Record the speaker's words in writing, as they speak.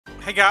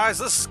Hey guys,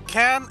 this is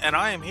Ken, and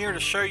I am here to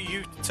show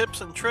you tips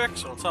and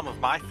tricks on some of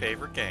my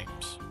favorite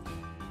games.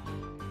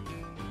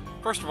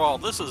 First of all,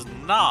 this is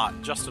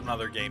not just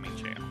another gaming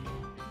channel.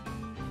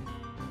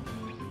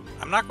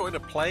 I'm not going to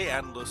play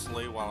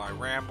endlessly while I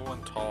ramble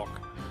and talk,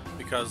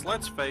 because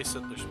let's face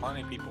it, there's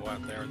plenty of people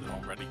out there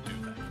that already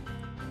do that.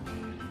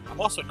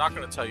 I'm also not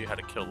going to tell you how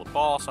to kill the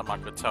boss. I'm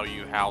not going to tell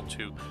you how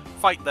to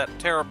fight that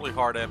terribly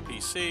hard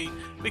NPC,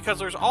 because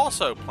there's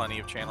also plenty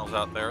of channels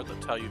out there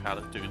that tell you how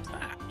to do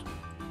that.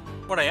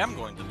 What I am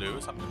going to do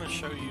is I'm going to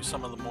show you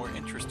some of the more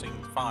interesting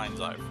finds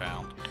I've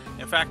found.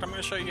 In fact, I'm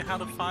going to show you how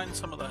to find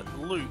some of that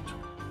loot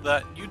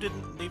that you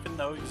didn't even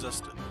know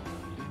existed.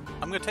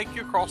 I'm going to take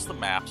you across the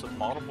maps of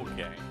multiple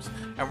games,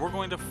 and we're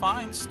going to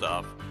find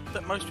stuff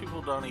that most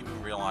people don't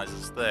even realize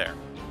is there.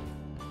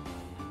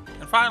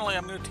 And finally,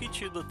 I'm going to teach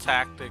you the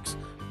tactics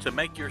to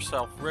make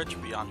yourself rich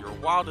beyond your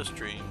wildest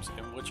dreams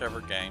in whichever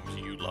games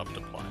you love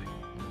to play.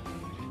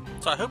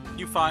 So I hope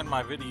you find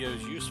my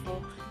videos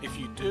useful. If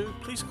you do,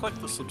 please click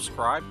the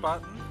subscribe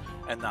button,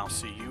 and I'll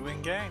see you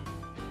in game.